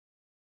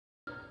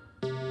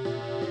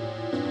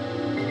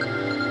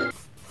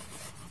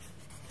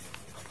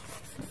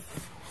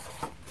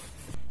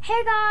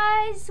Hey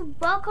guys,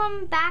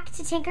 welcome back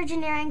to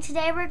TinkerGineering.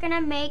 Today we're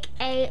gonna make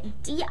a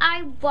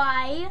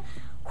DIY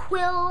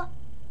quill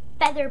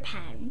feather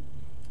pen.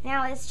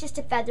 Now it's just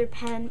a feather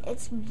pen.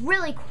 It's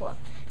really cool.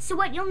 So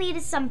what you'll need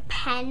is some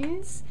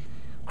pens,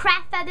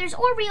 craft feathers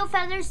or real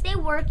feathers. They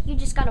work. You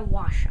just gotta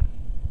wash them.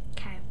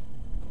 Okay.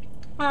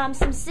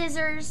 Some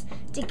scissors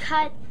to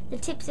cut the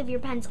tips of your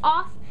pens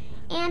off,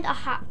 and a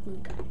hot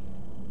glue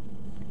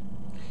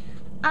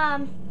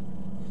gun.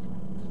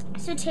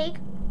 So take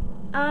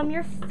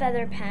your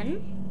feather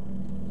pen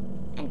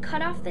and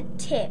cut off the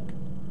tip.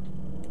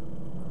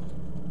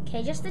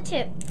 Okay, just the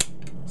tip,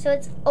 so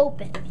it's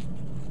open.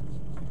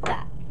 Like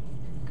that.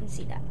 You can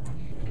see that.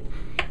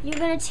 You're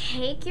gonna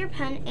take your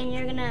pen and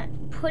you're gonna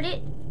put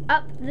it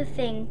up the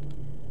thing.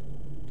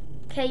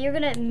 Okay, you're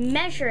gonna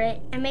measure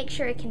it and make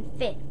sure it can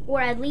fit,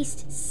 or at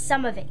least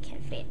some of it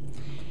can fit.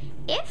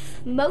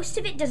 If most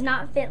of it does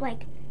not fit,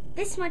 like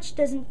this much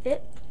doesn't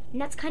fit,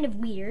 and that's kind of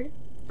weird,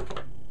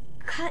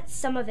 cut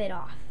some of it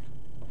off.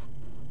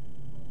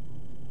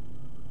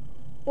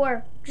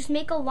 Or just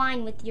make a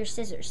line with your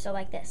scissors, so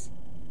like this.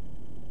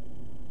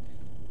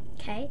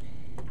 Okay,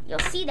 you'll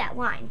see that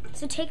line.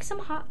 So take some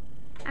hot,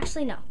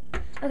 actually no.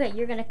 Okay,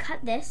 you're gonna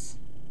cut this,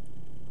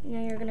 and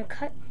then you're gonna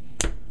cut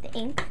the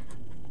ink.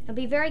 Now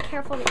be very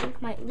careful, the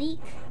ink might leak.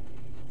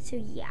 So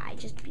yeah,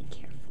 just be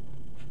careful.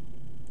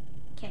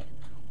 Okay,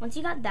 once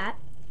you got that,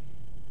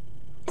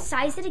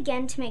 size it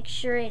again to make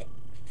sure it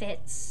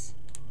fits.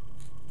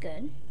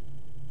 Good.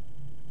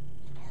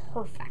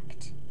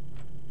 Perfect.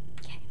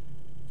 Okay.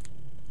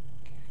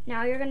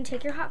 Now you're gonna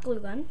take your hot glue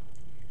gun.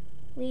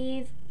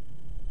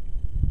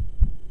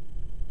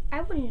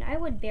 I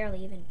would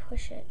barely even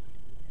push it.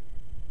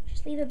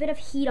 Just leave a bit of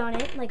heat on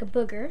it, like a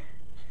booger.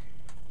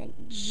 Then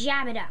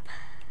jam it up.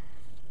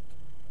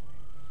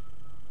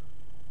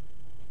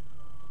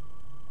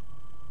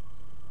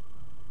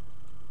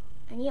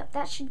 And yep,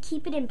 that should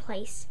keep it in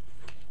place.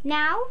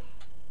 Now,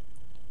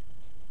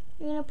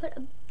 you're gonna put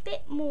a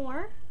bit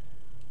more.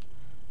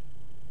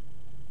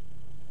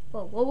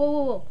 Whoa, whoa, whoa,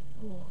 whoa,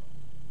 whoa.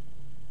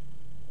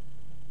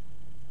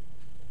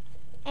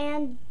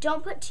 And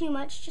don't put too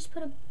much, just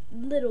put a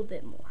little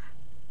bit more.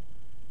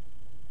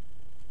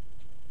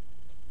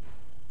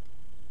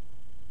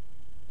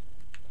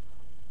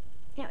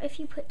 Now, if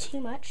you put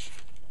too much,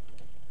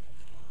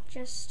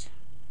 just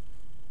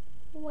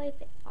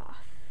wipe it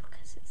off,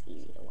 because it's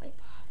easy to wipe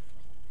off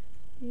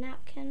with a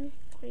napkin,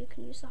 or you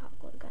can use the hot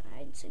glue gun.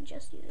 I'd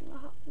suggest using the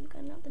hot glue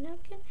gun, not the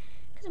napkin,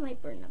 because it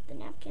might burn up the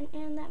napkin,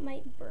 and that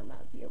might burn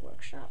up your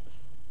workshop,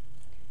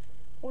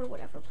 or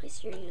whatever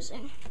place you're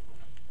using.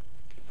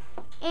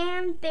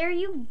 And there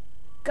you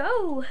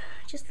go.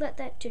 Just let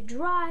that to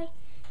dry,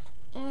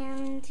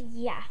 and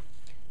yeah.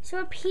 So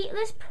repeat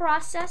this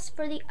process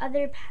for the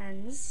other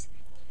pens.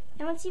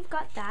 And once you've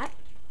got that,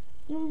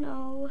 you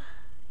know,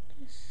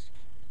 just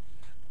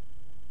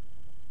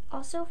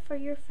also for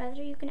your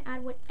feather, you can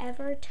add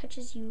whatever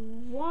touches you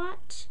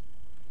want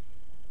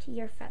to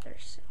your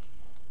feathers.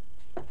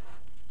 So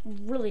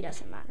really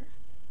doesn't matter.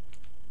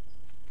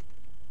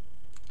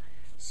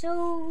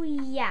 So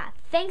yeah,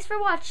 thanks for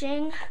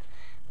watching.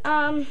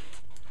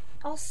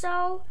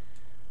 Also,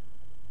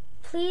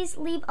 please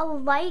leave a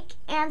like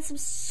and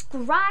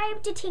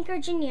subscribe to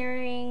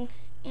TinkerGineering.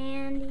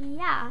 And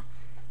yeah,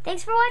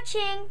 thanks for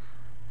watching.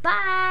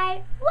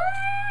 Bye.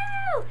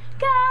 Woo!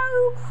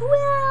 Go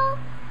quill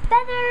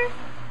feather